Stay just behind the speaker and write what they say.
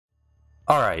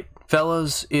Alright,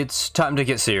 fellas, it's time to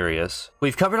get serious.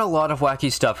 We've covered a lot of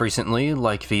wacky stuff recently,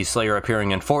 like the Slayer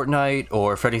appearing in Fortnite,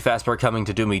 or Freddy Fazbear coming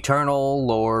to Doom Eternal,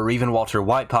 or even Walter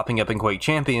White popping up in Quake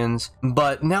Champions,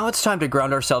 but now it's time to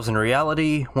ground ourselves in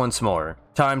reality once more.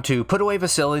 Time to put away the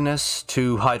silliness,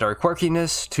 to hide our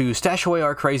quirkiness, to stash away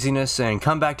our craziness, and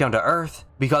come back down to earth,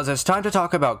 because it's time to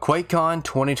talk about QuakeCon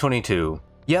 2022.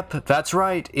 Yep, that's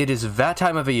right, it is that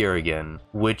time of the year again,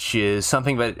 which is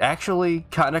something that actually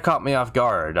kinda caught me off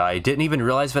guard. I didn't even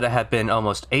realize that it had been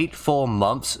almost 8 full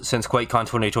months since QuakeCon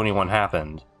 2021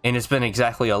 happened, and it's been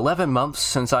exactly 11 months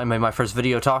since I made my first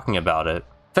video talking about it.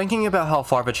 Thinking about how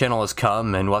far the channel has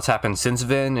come and what's happened since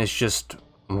then is just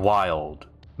wild.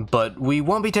 But we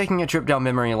won't be taking a trip down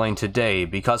memory lane today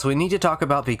because we need to talk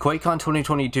about the QuakeCon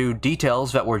 2022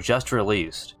 details that were just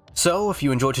released. So, if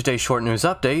you enjoyed today's short news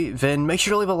update, then make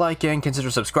sure to leave a like and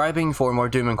consider subscribing for more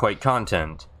Doom and Quake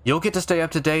content. You'll get to stay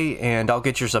up to date, and I'll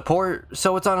get your support,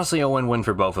 so it's honestly a win-win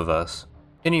for both of us.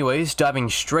 Anyways, diving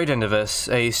straight into this,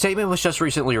 a statement was just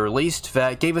recently released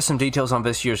that gave us some details on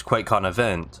this year's QuakeCon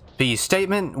event. The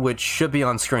statement, which should be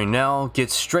on screen now,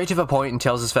 gets straight to the point and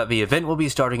tells us that the event will be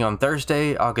starting on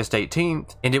Thursday, August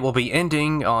 18th, and it will be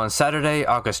ending on Saturday,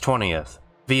 August 20th.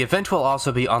 The event will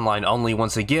also be online only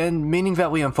once again, meaning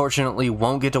that we unfortunately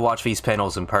won't get to watch these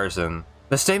panels in person.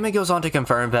 The statement goes on to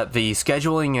confirm that the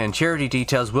scheduling and charity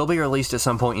details will be released at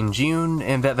some point in June,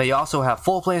 and that they also have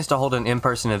full plans to hold an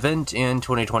in-person event in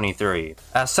 2023.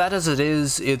 As sad as it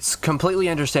is, it's completely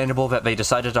understandable that they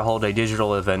decided to hold a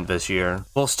digital event this year.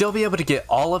 We'll still be able to get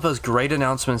all of those great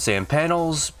announcements and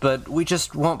panels, but we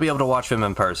just won't be able to watch them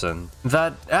in person.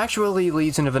 That actually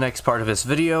leads into the next part of this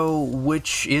video,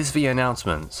 which is the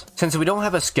announcements. Since we don't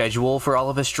have a schedule for all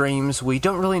of the streams, we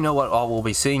don't really know what all we'll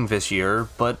be seeing this year,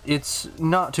 but it's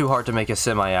not too hard to make a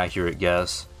semi-accurate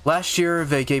guess. Last year,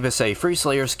 they gave us a free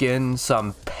Slayer skin,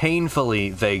 some painfully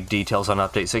vague details on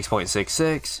Update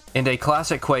 6.66, and a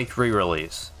classic Quake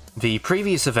re-release. The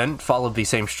previous event followed the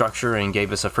same structure and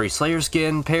gave us a free Slayer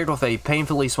skin, paired with a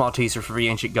painfully small teaser for the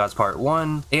Ancient Gods Part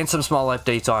 1, and some small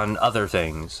updates on other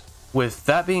things. With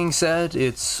that being said,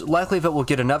 it's likely that we'll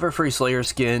get another free Slayer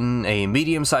skin, a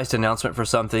medium-sized announcement for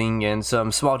something, and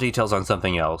some small details on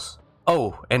something else.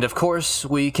 Oh, and of course,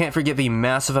 we can't forget the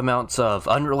massive amounts of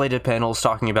unrelated panels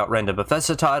talking about random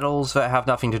Bethesda titles that have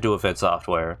nothing to do with id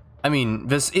Software. I mean,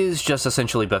 this is just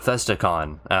essentially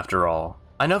BethesdaCon, after all.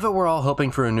 I know that we're all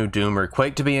hoping for a new Doom or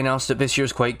Quake to be announced at this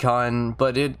year's QuakeCon,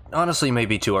 but it honestly may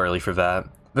be too early for that.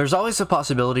 There's always a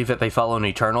possibility that they follow in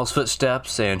Eternal's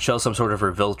footsteps and show some sort of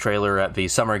reveal trailer at the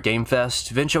Summer Game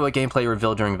Fest, then show a gameplay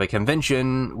reveal during the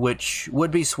convention, which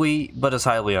would be sweet, but is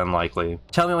highly unlikely.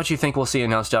 Tell me what you think we'll see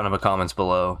announced down in the comments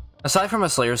below. Aside from a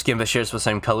Slayer skin that shares the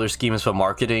same color scheme as the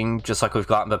marketing, just like we've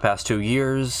gotten the past 2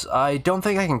 years, I don't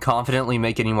think I can confidently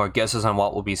make any more guesses on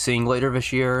what we'll be seeing later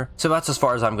this year, so that's as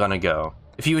far as I'm gonna go.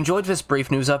 If you enjoyed this brief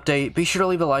news update, be sure to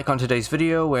leave a like on today's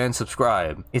video and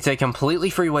subscribe. It's a completely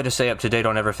free way to stay up to date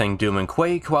on everything Doom and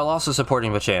Quake while also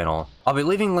supporting the channel. I'll be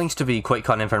leaving links to the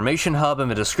QuakeCon information hub in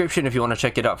the description if you want to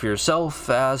check it out for yourself,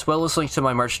 as well as links to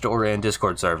my merch store and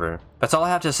Discord server. That's all I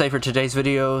have to say for today's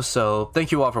video, so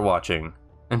thank you all for watching.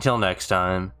 Until next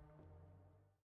time.